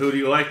 Yeah. So who do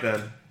you like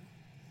then?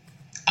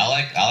 I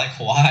like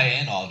Kawhi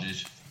and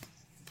Aldridge.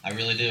 I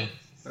really do.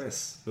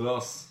 Nice. Who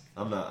else?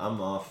 I'm not. I'm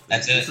off.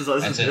 That's it.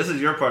 This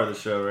is your part of the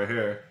show right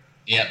here.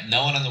 Yep.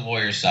 No one on the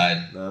Warriors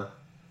side. No.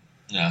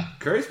 No.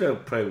 Curry's been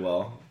played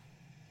well.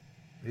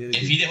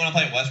 If you didn't want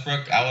to play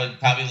Westbrook, I would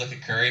probably look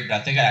at Curry, but I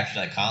think I'd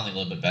actually like Conley a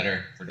little bit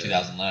better for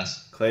 2,000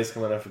 less. Clay's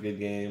coming off a good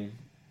game.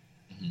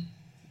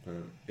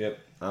 Mm-hmm. Yep.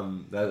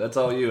 That's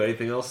all you.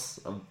 Anything else?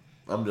 I'm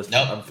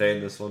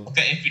fading this one.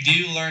 Okay, if we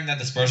do learn that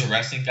the Spurs are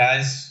resting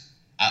guys,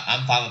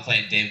 I'm fine with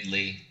playing David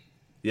Lee.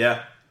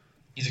 Yeah.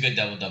 He's a good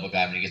double-double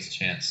guy when he gets a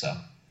chance, so.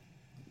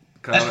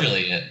 That's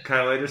really it.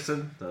 Kyle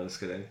Anderson? No, just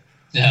kidding.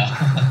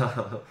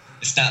 No.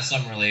 It's not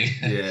Summer League.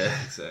 Yeah,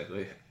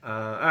 exactly. All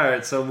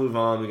right, so move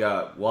on. We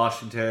got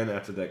Washington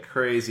after that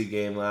crazy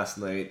game last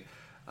night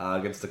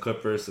against the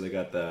Clippers. So they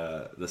got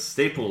the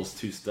Staples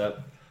two-step.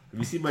 Have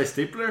you seen my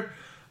stapler?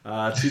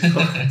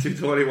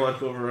 221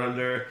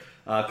 over-under.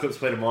 Clips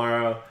play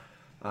tomorrow.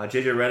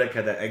 JJ Redick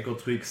had that ankle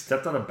tweak.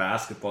 Stepped on a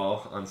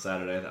basketball on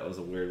Saturday. That was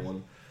a weird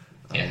one.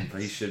 Yeah.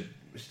 But it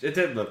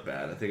didn't look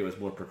bad. I think it was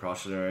more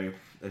precautionary.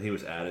 And he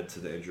was added to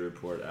the injury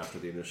report after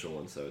the initial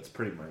one, so it's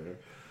pretty minor.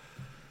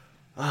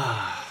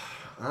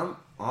 I'm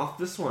off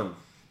this one.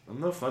 I'm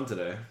no fun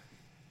today.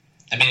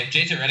 I mean, if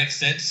JJ Redick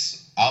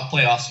sits, I'll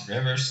play Austin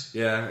Rivers.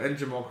 Yeah, and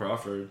Jamal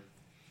Crawford.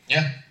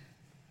 Yeah.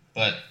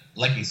 But,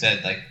 like you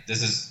said,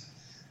 there's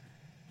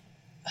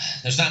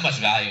not much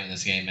value in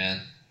this game,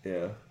 man.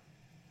 Yeah.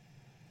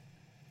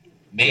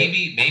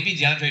 Maybe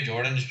DeAndre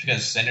Jordan, just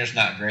because center's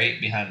not great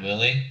behind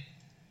Willie.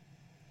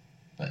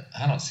 But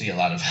I don't see a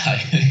lot of value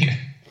here.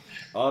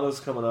 Otto's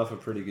coming off a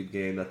pretty good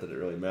game. Not that it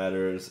really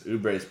matters.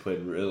 Ubre's played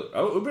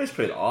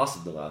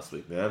awesome the last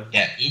week, man.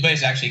 Yeah,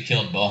 Ubre's actually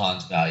killed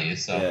Bohan's value.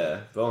 So yeah,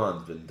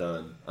 Bohan's been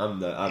done.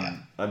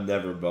 I'm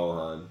never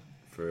Bohan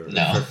for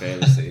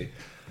fantasy.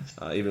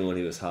 Even when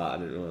he was hot, I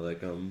didn't really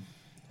like him.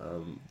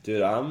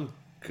 Dude, I'm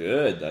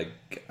good.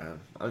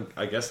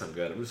 I guess I'm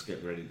good. I'm just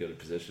getting ready to go to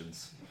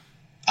positions.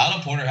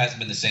 Otto Porter hasn't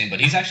been the same, but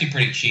he's actually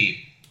pretty cheap.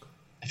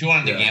 If you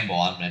wanted to gamble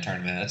on him in a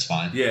tournament, that's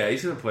fine. Yeah,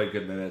 he's gonna play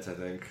good minutes, I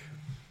think.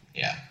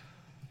 Yeah.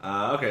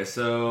 Okay,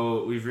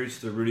 so we've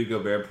reached the Rudy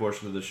Gobert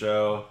portion of the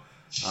show.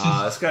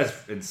 This guy's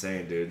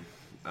insane, dude.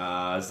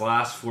 His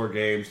last 4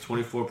 games,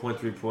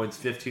 24.3 points,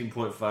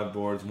 15.5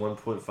 boards,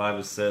 1.5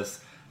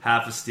 assists,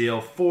 half a steal,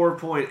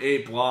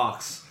 4.8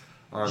 blocks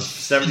on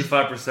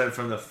 75%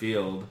 from the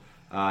field.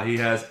 He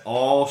has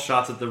all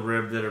shots at the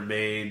rim that are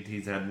made.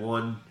 He's had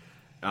 1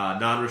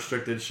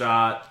 non-restricted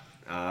shot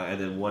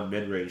and then 1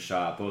 mid-range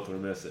shot. Both were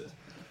misses.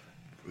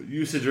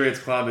 Usage rate's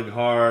climbing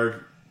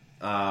hard.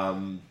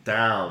 Down.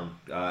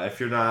 You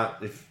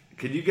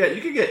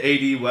could get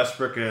AD,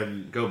 Westbrook,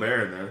 and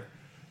Gobert in there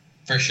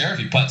for sure. If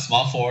you put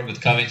small forward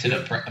with Covington,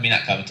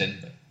 not Covington,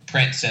 but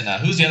Prince, and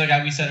who's the other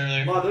guy we said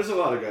earlier? Well, there's a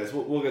lot of guys.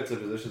 We'll get to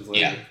positions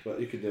later, yeah. But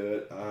you could do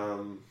it.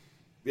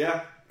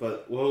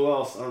 But who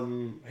else?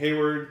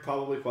 Hayward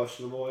probably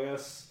questionable, I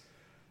guess.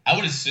 I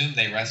would assume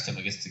they rest him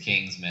against the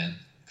Kings, man,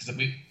 because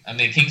the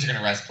Kings are going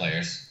to rest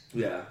players.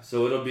 Yeah,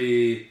 so it'll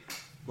be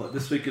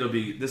this time it'll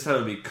be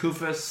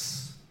Kufus.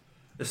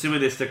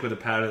 Assuming they stick with the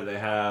pattern that they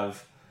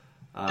have.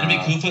 It'll be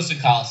Kufus and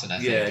Collison, I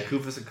think. Yeah,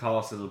 Kufus and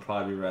Collison will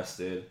probably be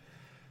rested.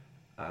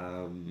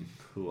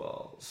 Who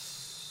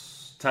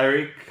else?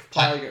 Tyreek?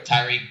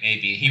 Tyreek,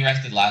 maybe. He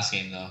rested last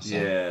game, though. So.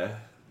 Yeah.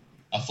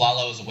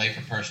 Aflalo was away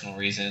for personal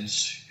reasons.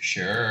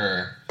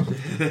 Sure.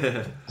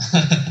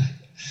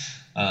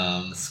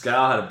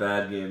 Skal had a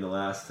bad game the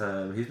last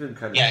time. He's been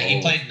kind of cold.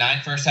 He played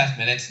 9 first-half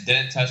minutes,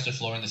 didn't touch the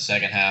floor in the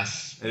second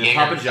half. And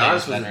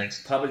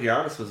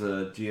Papagiannis was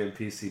a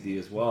GMP CD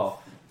as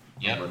well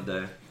on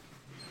Monday.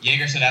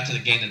 Jaeger said after the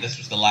game that this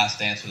was the last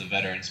dance for the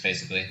veterans,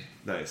 basically.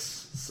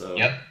 Nice. So,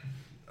 yep.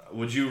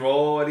 Would you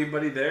roll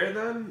anybody there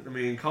then? I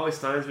mean, Cauley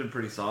Stein's been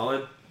pretty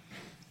solid.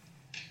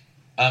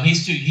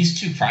 He's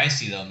too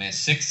pricey though, man.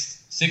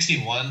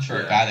 61 for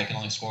a guy that can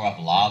only score off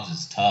lobs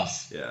is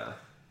tough. Yeah.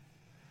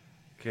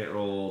 Can't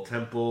roll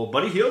Temple.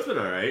 Buddy Hield's been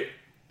all right.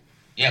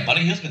 Yeah,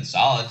 Buddy Hield's been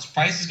solid. His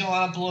price is going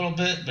up a little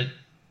bit, but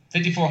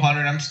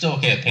 5,400, I'm still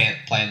okay with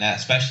playing that,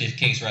 especially if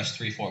Kings rest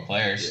 3-4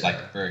 players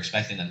like we're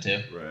expecting them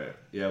to. Right.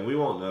 Yeah, we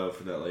won't know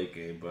for that late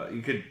game, but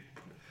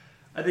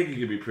I think you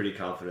could be pretty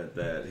confident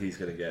that he's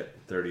going to get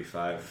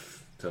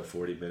 35 to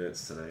 40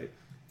 minutes tonight.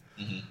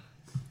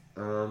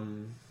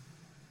 Mm-hmm.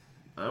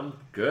 I'm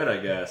good, I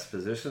guess.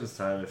 Positions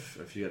time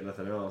if you got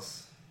nothing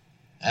else.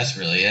 That's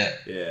really it.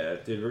 Yeah,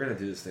 dude, we're going to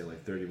do this thing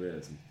like 30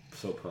 minutes. I'm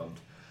so pumped.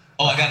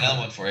 Oh, I got another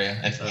one for you.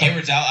 If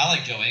Hayward's out, I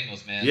like Joe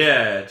Ingles, man.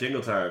 Yeah,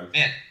 jingle time.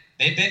 Man,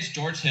 they benched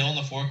George Hill in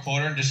the fourth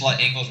quarter and just let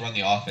Ingles run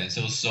the offense.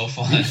 It was so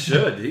fun. He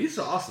should. He's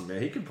awesome, man.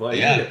 He can play.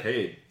 He can get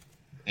paid.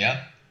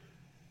 Yeah.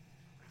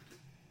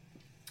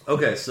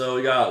 Okay, so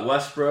we got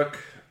Westbrook,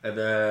 and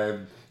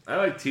then I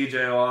like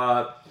TJ a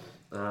lot.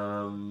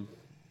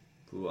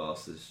 Who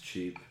else is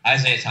cheap?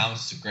 Isaiah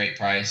Thomas is a great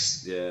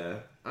price. Yeah.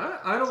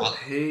 I don't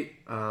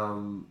hate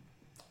Devon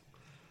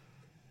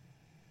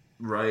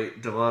Wright. I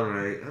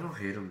don't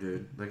hate him,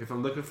 dude. Like, if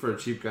I'm looking for a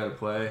cheap guy to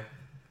play,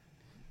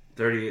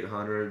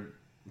 3,800.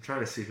 I'm trying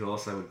to see who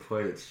else I would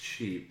play that's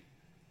cheap.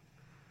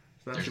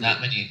 There's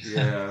not many.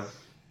 Yeah.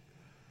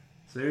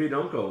 So maybe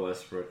don't go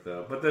Westbrook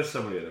though. But there's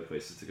so many other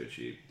places to go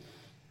cheap.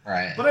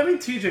 Right. But I mean,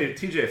 TJ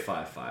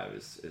 5.5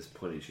 is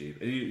plenty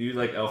cheap. And you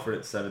like Elfrid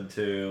at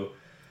 7.2.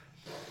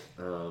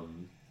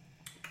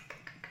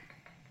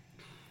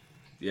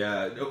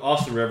 Yeah,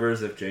 Austin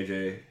Rivers if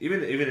JJ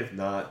even if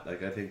not,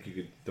 like I think you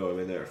could throw him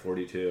in there at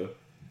 42.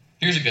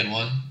 Here's a good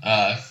one.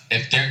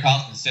 If Derek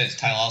Collison sits,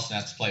 Ty Lawson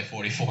has to play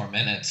 44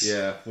 minutes.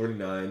 Yeah,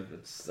 49.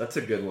 That's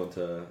a good one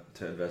to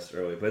invest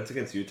early, but it's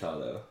against Utah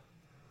though.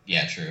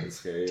 Yeah, true. It's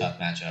scary. Tough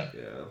matchup.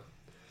 Yeah.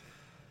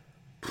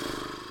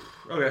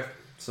 Okay,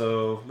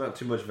 so not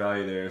too much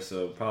value there.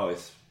 So probably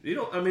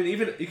I mean,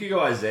 even you could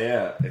go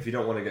Isaiah if you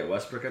don't want to get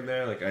Westbrook in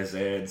there, like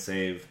Isaiah and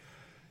save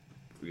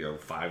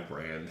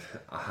 $5,000.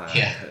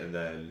 Yeah. And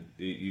then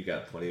you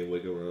got plenty of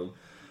wiggle room.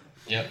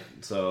 Yep.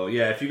 So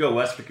yeah, if you go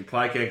Westbrook, you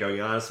probably can't go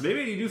Giannis.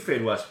 Maybe you do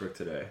fade Westbrook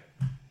today.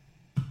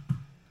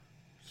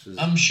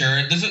 I'm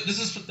sure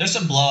there's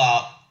some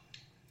blowout.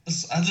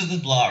 There's a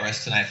blowout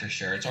risk tonight for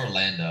sure. It's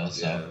Orlando,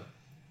 so. Yeah.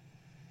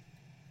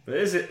 But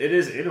it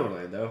is in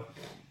Orlando.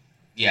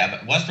 Yeah,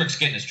 but Westbrook's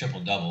getting his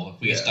triple double.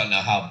 We just don't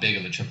know how big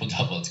of a triple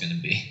double it's going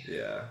to be.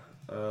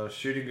 Yeah.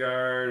 Shooting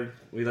guard,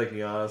 we like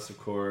Giannis, of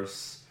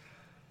course.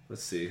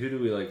 Let's see, who do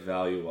we like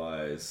value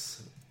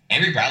wise?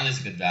 Avery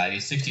Bradley's a good value,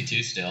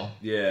 62 still.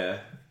 Yeah,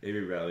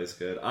 Avery Bradley's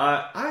good.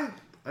 I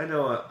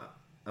know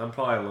I'm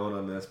probably alone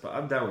on this, but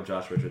I'm down with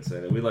Josh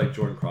Richardson, and we like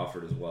Jordan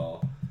Crawford as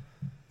well.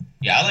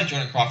 Yeah, I like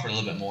Jordan Crawford a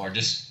little bit more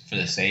just for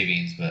the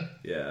savings, but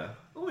yeah,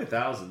 only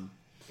 1,000.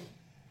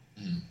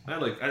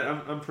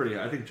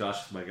 I think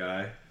Josh is my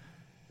guy,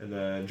 and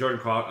then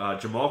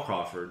Jamal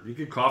Crawford. You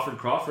could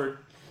Crawford.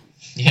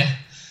 Yeah,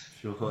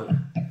 if you want.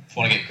 If you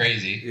want to get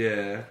crazy.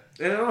 Yeah,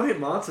 and I don't hate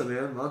Monta,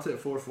 man. Monta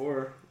at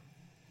 4.4.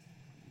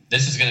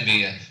 This is going to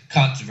be a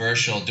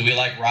controversial. Do we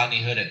like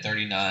Rodney Hood at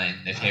 39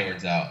 if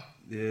Hayward's out?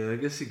 Yeah, I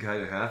guess you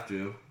kind of have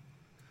to.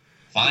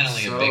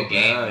 Finally, a big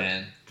game,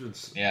 man.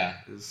 Yeah,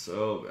 it's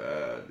so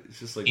bad. It's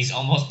just like he's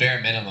almost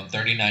bare minimum,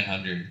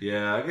 3,900.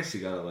 Yeah, I guess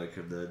you gotta like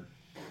him then.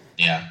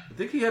 Yeah, I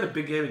think he had a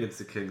big game against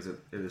the Kings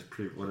in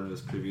one of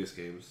his previous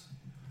games.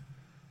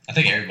 I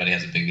think everybody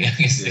has a big game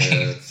against the Kings.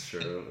 Yeah, that's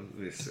true. Let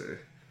me see.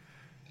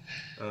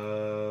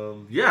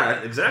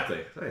 Yeah,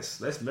 exactly.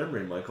 Nice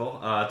memory, Michael.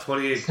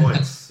 28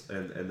 points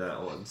in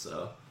that one.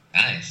 So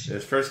nice.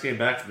 His first game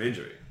back from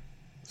injury.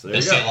 So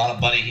They'll see a lot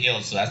of Buddy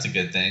Hield, so that's a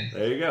good thing.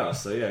 There you go.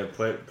 So yeah,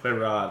 play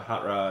Rod,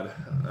 Hot Rod.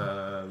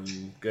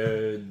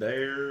 Good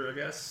there, I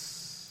guess.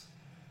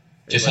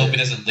 Just hope he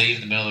doesn't leave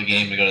in the middle of the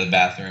game to go to the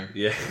bathroom.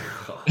 Yeah.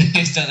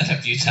 He's done that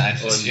a few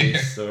times this year.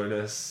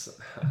 Soreness.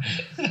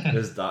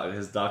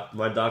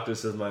 My doctor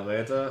says my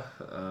Lanta.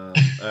 All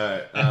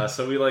right.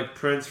 So we like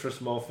Prince for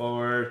small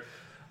forward.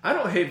 I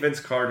don't hate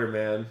Vince Carter,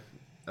 man.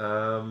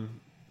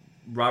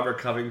 Robert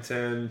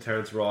Covington,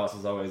 Terrence Ross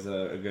is always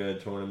a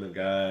good tournament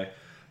guy.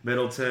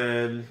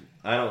 Middleton.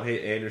 I don't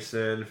hate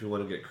Anderson if you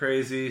want to get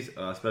crazy,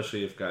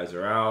 especially if guys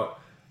are out.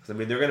 Because, I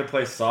mean, they're going to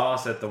play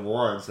Sauce at the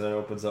 1, so that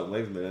opens up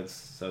wings minutes.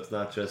 So it's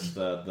not just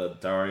the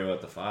Dario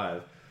at the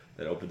 5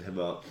 that opened him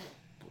up.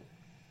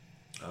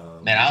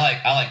 Man,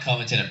 I like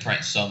Covington and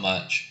Prince so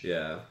much.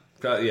 Yeah.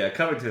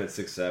 Covington at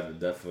 6'7"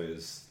 definitely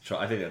is.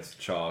 I think that's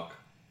chalk.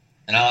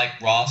 And I like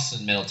Ross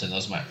and Middleton.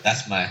 That's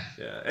my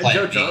yeah.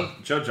 And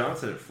Joe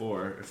Johnson at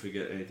 4 if we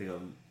get anything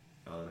on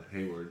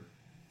Hayward.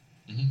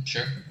 Mm-hmm,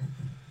 sure.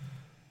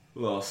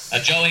 Who else?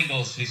 Joe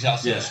Ingles. He's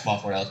also small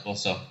forward eligible,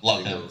 so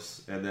love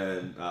Ingles. Him. And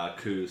then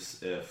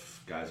Kuz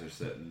if guys are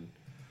sitting.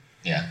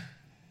 Yeah.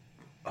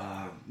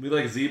 We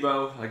like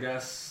Zebo, I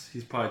guess.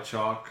 He's probably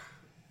chalk.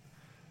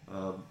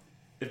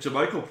 If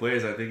JaMychal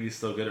plays, I think he's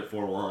still good at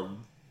 4-1.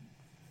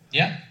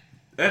 Yeah.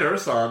 And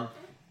Ersan,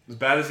 as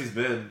bad as he's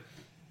been.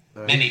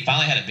 Man, he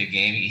finally had a big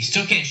game. He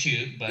still can't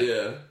shoot, but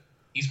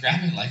he's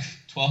grabbing like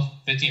 12,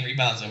 15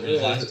 rebounds over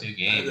his last 2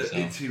 games. So.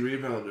 18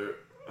 rebounder.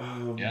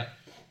 Yeah.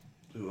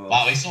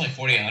 Wow, he's only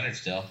 4,800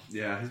 still.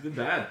 Yeah, he's been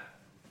bad.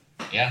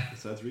 Yeah.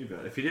 Besides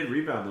rebound. If he did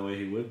rebound the way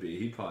he would be,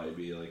 he'd probably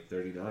be like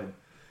 39.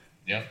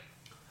 Yep.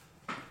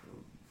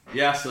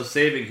 Yeah, so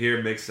saving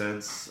here makes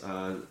sense.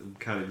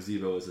 Counting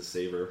Zebo as a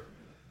saver.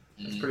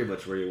 That's pretty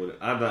much where you want it.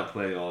 I'm not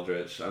playing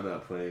Aldrich. I'm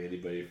not playing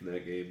anybody from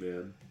that game,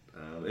 man.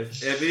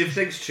 If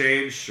things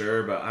change,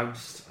 sure, but I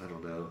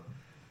don't know.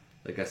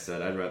 Like I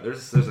said, I'd rather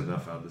there's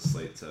enough on the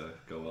slate to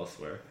go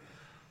elsewhere.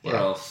 What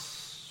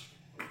else?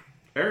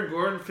 Aaron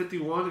Gordon,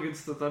 51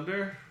 against the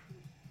Thunder.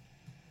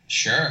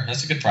 Sure,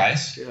 that's a good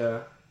price.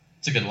 Yeah,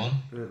 it's a good one.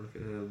 Look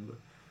at him.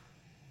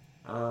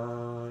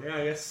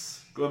 I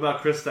guess go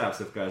about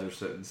Kristaps if guys are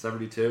sitting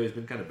 72. He's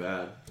been kind of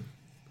bad.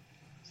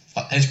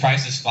 His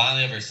price is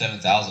finally over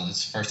 7,000.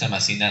 It's the first time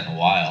I've seen that in a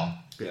while.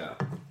 Yeah.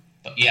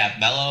 But yeah,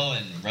 Melo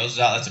and Rose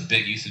out. That's a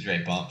big usage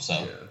rate bump. So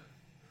yeah,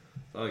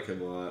 I like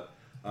him a lot.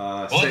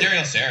 What with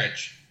Dario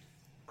Saric?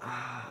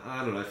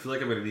 I don't know. I feel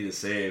like I'm going to need a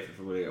save if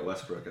I'm going to get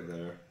Westbrook in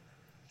there.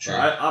 Sure.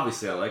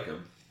 Obviously, I like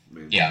him. I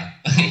mean, yeah,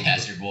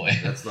 that's your boy.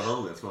 That's the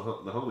homie. That's the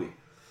homie.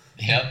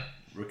 Yep.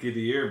 Rookie of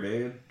the year,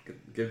 man.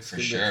 Give For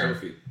that sure.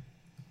 trophy.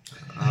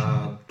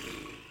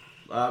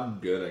 I'm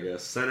good, I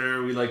guess.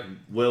 Center, we like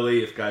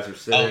Willie if guys are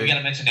sitting. Oh, we got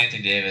to mention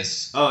Anthony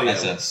Davis. Oh, yeah.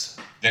 That's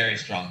a very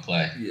strong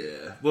play.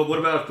 Yeah. Well, what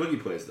about if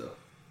Boogie plays, though?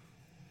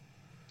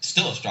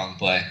 Still a strong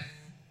play.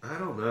 I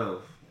don't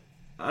know.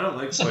 I don't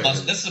like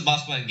This is a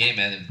must-win game,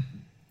 man.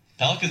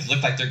 Pelicans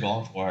look like they're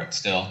going for it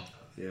still.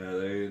 Yeah,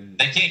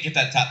 they can't get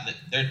that top.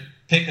 Their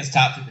pick is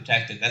top 2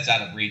 protected. That's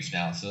out of reach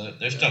now, so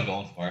they're still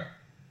going for it.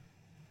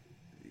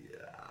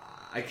 Yeah,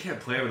 I can't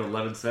play him at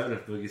 11-7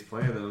 if Boogie's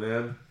playing, though,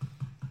 man.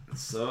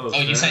 So. Oh,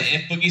 you said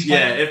if Boogie's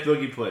playing? Yeah, if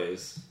Boogie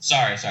plays.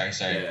 Sorry.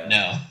 Yeah.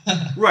 No.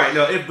 Right.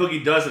 No, if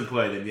Boogie doesn't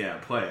play, then yeah,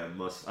 play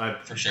him. I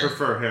For sure.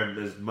 prefer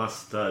him as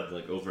must stud,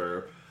 like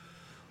over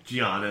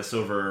Giannis,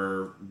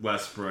 over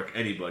Westbrook,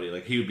 anybody.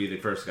 Like he would be the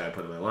first guy I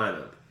put in my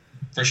lineup.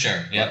 For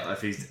sure. Yeah.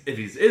 If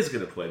he's is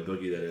gonna play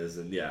Boogie, that is,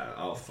 then yeah,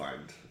 I'll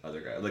find other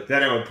guys. Like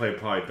then I would play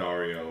probably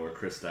Dario or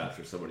Kristaps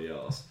or somebody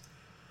else.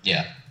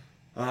 Yeah.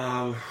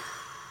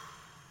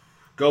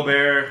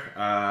 Gobert.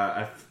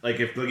 Like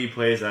if Boogie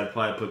plays, I'd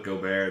probably put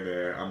Gobert in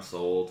there. I'm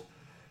sold.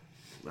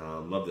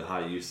 Love the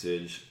high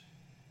usage.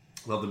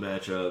 Love the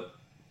matchup.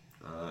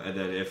 And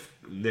then if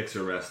Knicks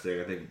are resting,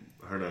 I think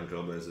Hernan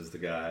Gomez is the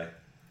guy.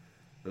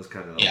 Those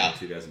kind of the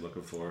two guys I'm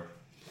looking for.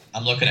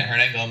 I'm looking at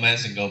Hernan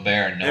Gomez and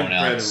Gobert and no one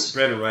else.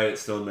 Brandon Wright is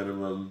still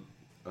minimum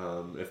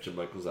if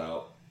JaMychal's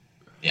out.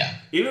 Yeah.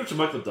 Even if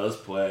JaMychal does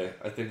play,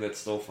 I think that's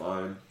still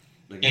fine.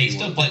 Like, yeah, he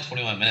still played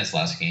 21 minutes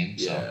last game.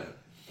 So. Yeah.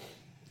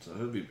 So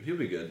he'll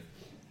be good.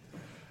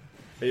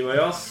 Anybody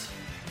else?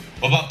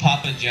 What about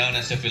Papa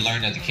Jonas if we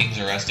learn that the Kings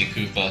are resting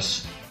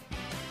Kufos?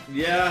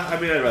 Yeah, I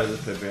mean, I'd rather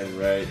just play Brandon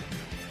Wright.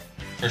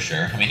 For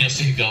sure. I mean, he'll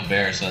see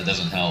Gobert, so that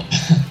doesn't help.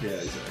 Yeah,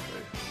 exactly.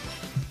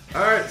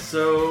 All right,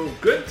 so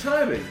good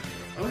timing.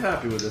 I'm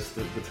happy with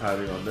the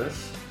timing on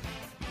this.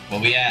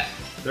 What we at?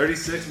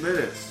 36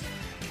 minutes.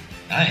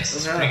 Nice.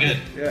 That's pretty good.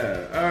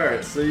 Yeah. All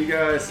right, so you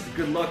guys,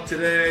 good luck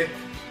today.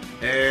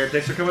 And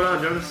thanks for coming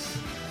on, Jonas.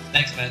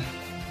 Thanks, man.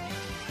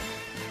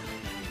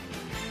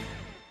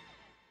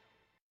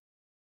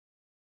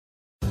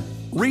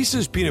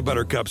 Reese's peanut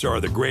butter cups are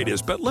the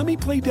greatest, but let me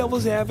play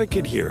devil's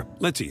advocate here.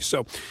 Let's see.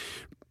 So,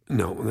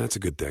 no, that's a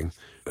good thing.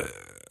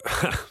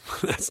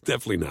 That's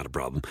definitely not a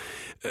problem.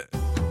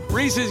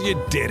 Reese's,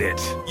 you did it.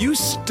 You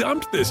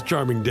stumped this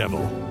charming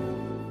devil.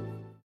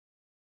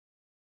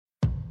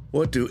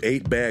 What do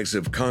 8 bags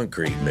of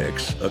concrete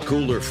mix, a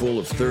cooler full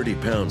of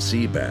 30-pound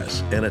sea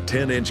bass, and a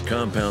 10-inch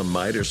compound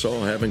miter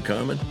saw have in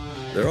common?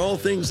 They're all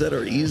things that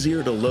are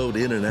easier to load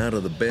in and out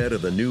of the bed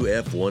of the new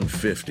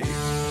F-150.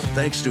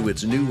 Thanks to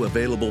its new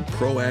available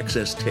Pro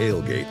Access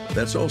tailgate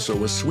that's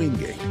also a swing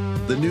gate.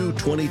 The new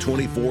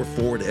 2024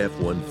 Ford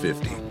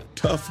F-150.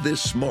 Tough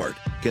this smart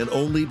can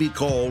only be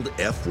called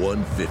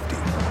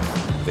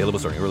F-150. Available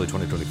starting early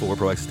 2024.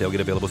 Pro Access tailgate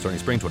available starting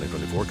spring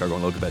 2024. Cargo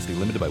and load capacity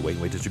limited by weight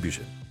and weight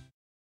distribution.